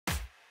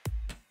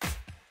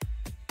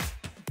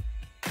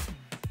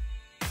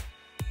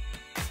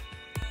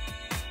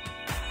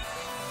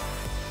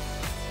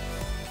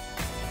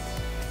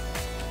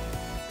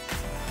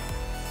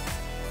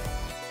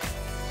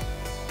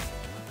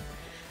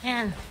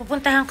Ayan,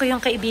 pupuntahan ko yung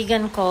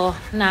kaibigan ko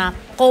na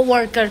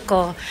co-worker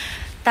ko.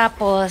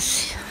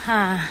 Tapos,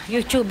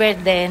 YouTuber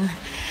din.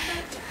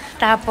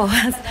 Tapos,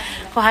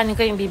 kuhanin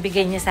ko yung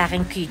bibigay niya sa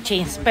akin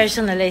keychains.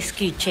 Personalized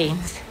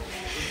keychains.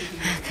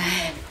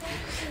 Okay.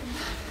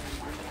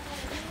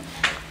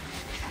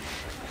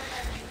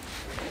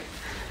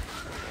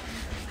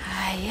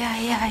 Ay.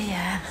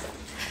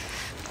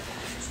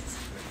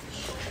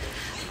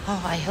 Oh,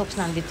 I hope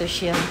nandito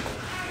siya.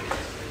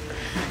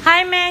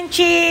 Hi,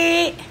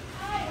 Menchie!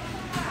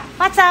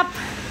 What's up?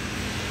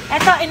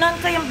 Eto, inon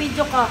ko yung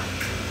video ko.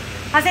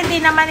 Kasi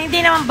hindi naman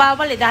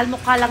bawal eh. Dahil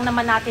mukha lang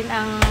naman natin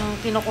ang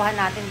kinukuha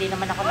natin. Hindi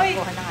naman ako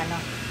nagkuha ng ano.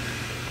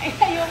 Ay,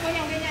 ayoko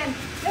niyang ganyan.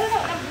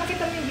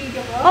 Nakita mo yung video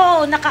ko?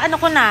 Oo, nakaano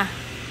ko na.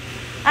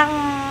 Ang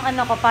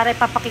ano ko, para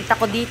ipapakita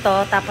ko dito.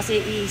 Tapos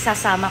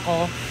isasama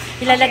ko.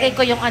 Ilalagay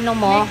ko yung ano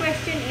mo. My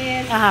question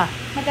is, Aha.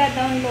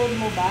 mada-download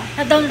mo ba?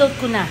 Na-download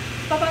ko na.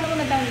 Paano ko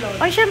na-download?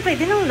 Ay, syempre,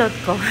 dinonload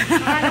ko.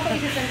 Akala ko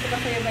isasend ko ba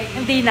sa'yo ba yun?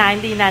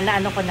 Hindi na,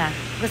 naano ko na.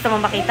 Gusto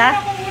mo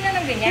makita? Huwag mo muna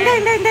ng ganyan.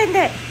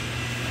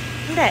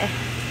 Hindi.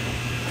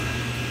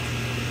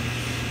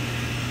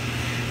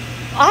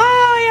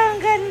 Ay, ang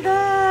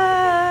ganda!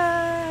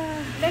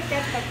 Look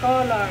at the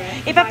color.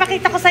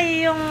 Ipapakita ko sa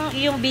iyo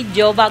yung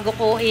video bago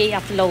ko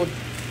i-upload.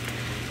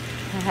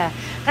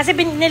 Kasi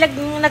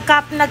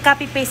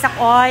nag-copy paste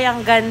ako. Ay,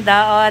 ang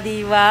ganda,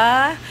 di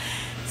ba?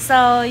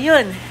 So,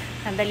 yun.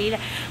 Sandali lang.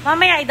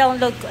 Mamaya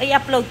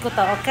i-upload ko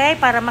to, okay?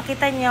 Para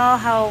makita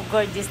nyo how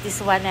gorgeous this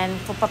one and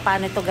kung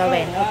paano ito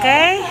gawin,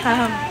 okay?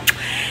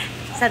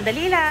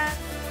 Sandali lang.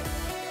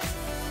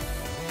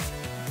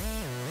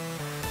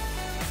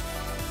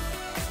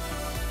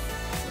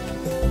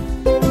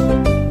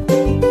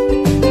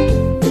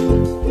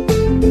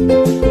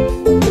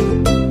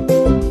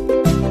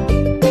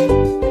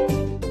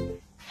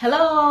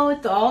 Hello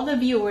to all the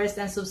viewers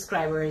and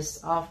subscribers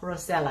of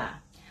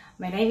Rosella.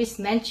 My name is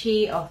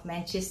Menchie of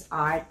Menchie's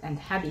Art and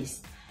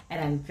Hobbies,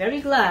 and I'm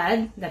very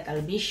glad that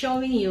I'll be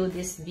showing you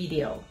this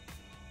video.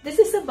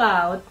 This is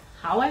about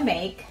how I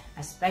make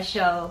a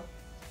special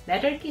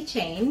letter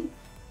keychain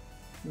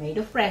made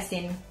of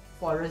resin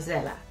for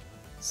Rosella.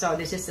 So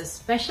this is a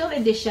special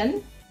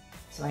edition,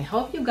 so I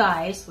hope you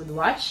guys would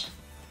watch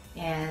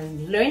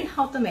and learn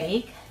how to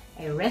make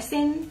a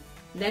resin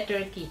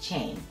letter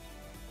keychain.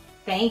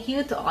 Thank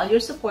you to all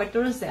your support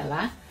to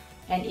Rosella.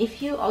 And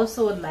if you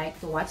also would like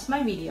to watch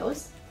my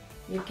videos,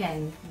 you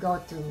can go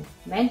to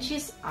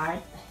Menchie's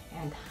Art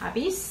and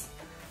Hobbies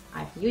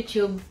at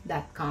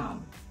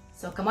youtube.com.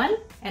 So come on,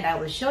 and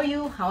I will show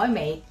you how I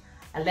make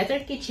a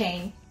letter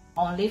keychain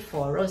only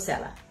for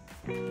Rosella.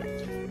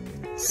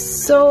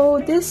 So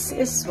this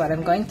is what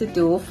I'm going to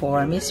do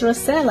for Miss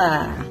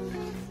Rosella.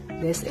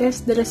 This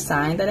is the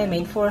design that I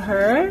made for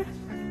her.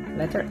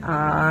 Letter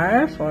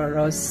R for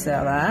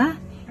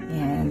Rosella.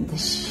 And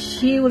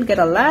she will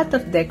get a lot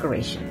of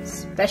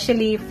decorations,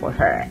 especially for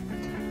her.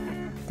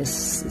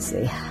 This is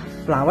a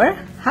flower,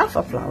 half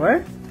a flower.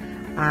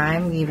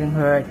 I'm giving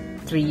her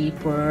 3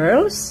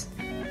 pearls,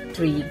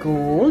 3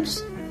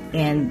 golds,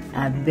 and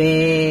a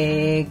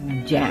big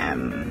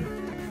gem.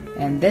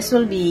 And this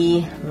will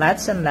be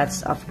lots and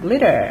lots of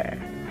glitter.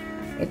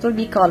 It will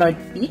be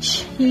colored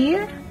peach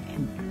here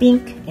and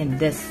pink in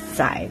this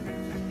side.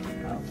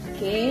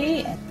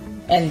 Okay.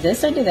 And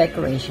these are the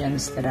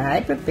decorations that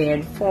I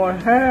prepared for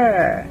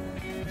her.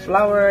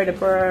 Flower, the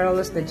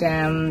pearls, the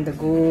gem, the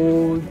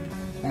gold,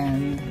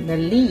 and the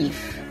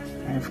leaf.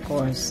 And of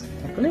course,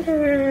 the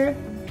glitter.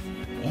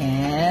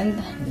 And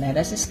let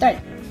us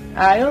start.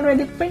 I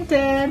already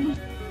printed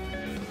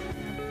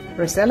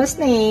Rosella's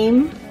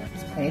name.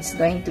 It's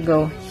going to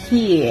go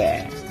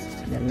here.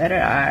 The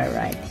letter R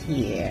right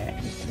here.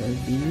 It will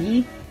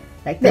be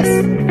like this.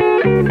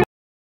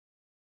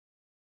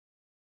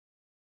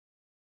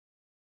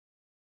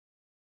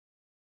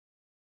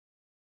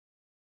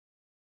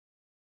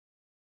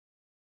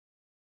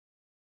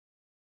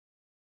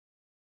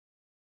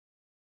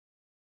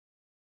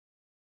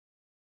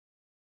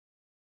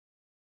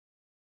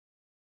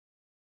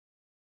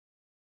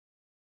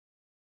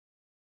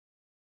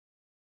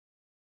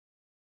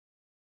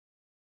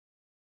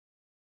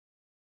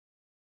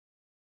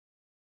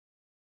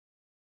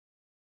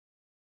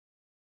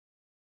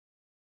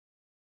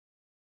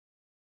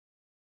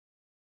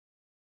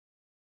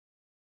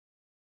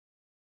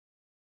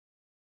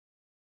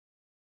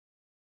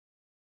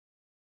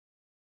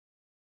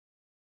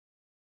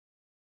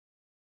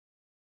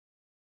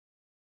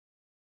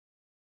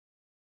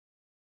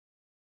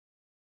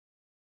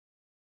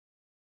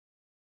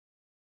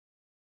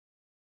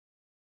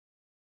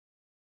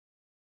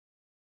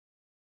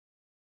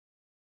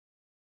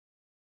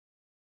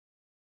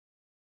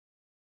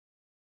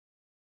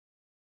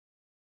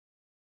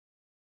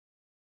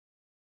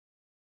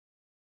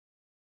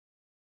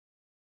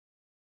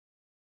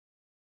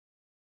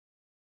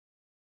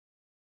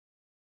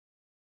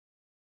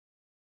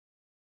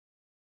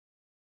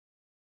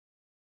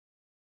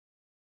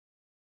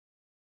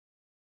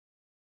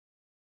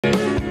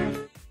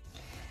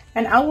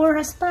 An hour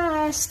has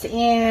passed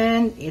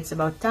and it's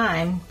about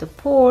time to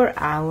pour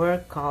our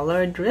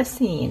colored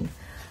resin.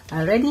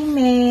 I already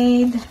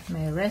made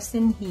my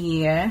resin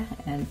here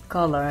and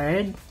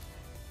colored.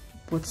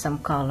 Put some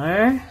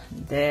color,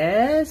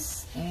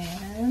 this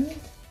and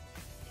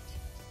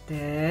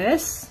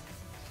this,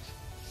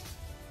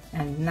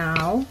 and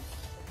now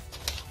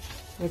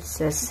it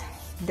says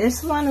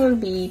this one will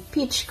be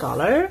peach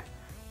color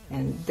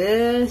and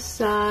this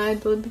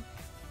side will be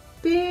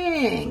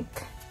pink.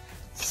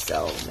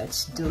 So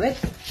let's do it.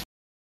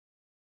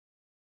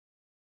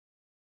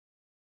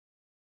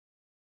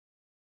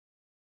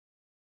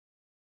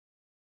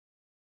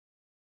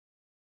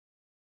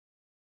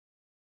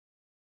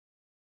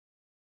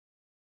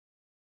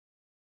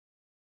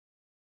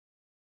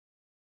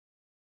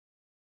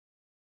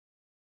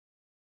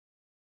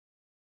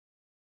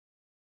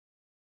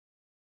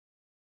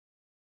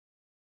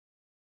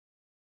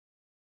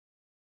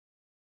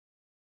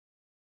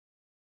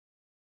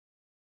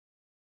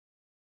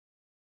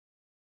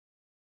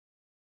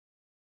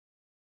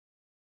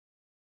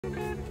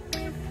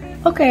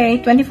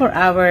 Okay, 24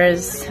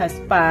 hours has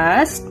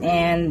passed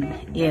and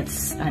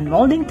it's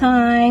unmolding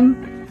time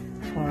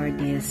for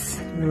this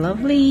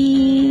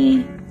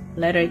lovely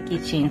letter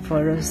keychain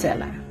for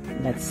Rosella.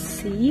 Let's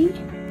see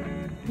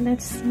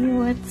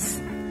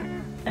what's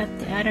at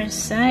the other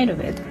side of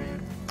it.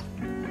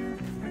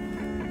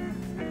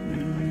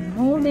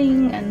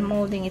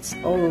 Unmolding, it's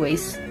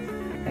always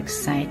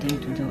exciting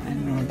to do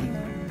unmolding.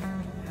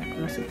 I'll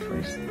close it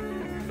first.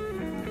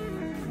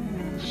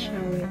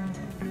 Show it.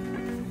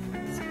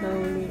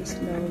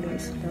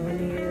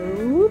 Slowly.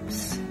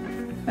 Oops.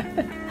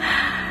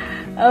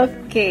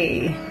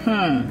 Okay.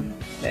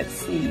 Let's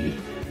see.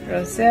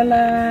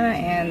 Rosella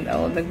and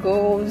all the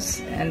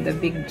golds and the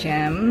big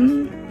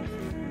gem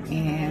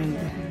and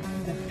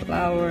the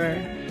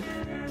flower.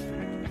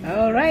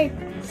 All right.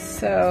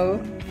 So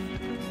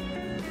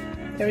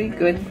very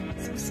good.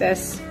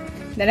 Success.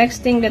 The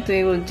next thing that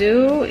we will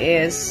do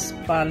is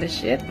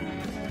polish it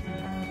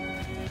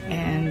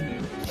and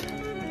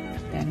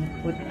then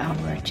put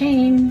our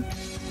chain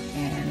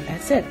and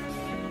that's it.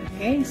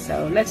 Okay,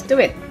 so let's do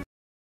it.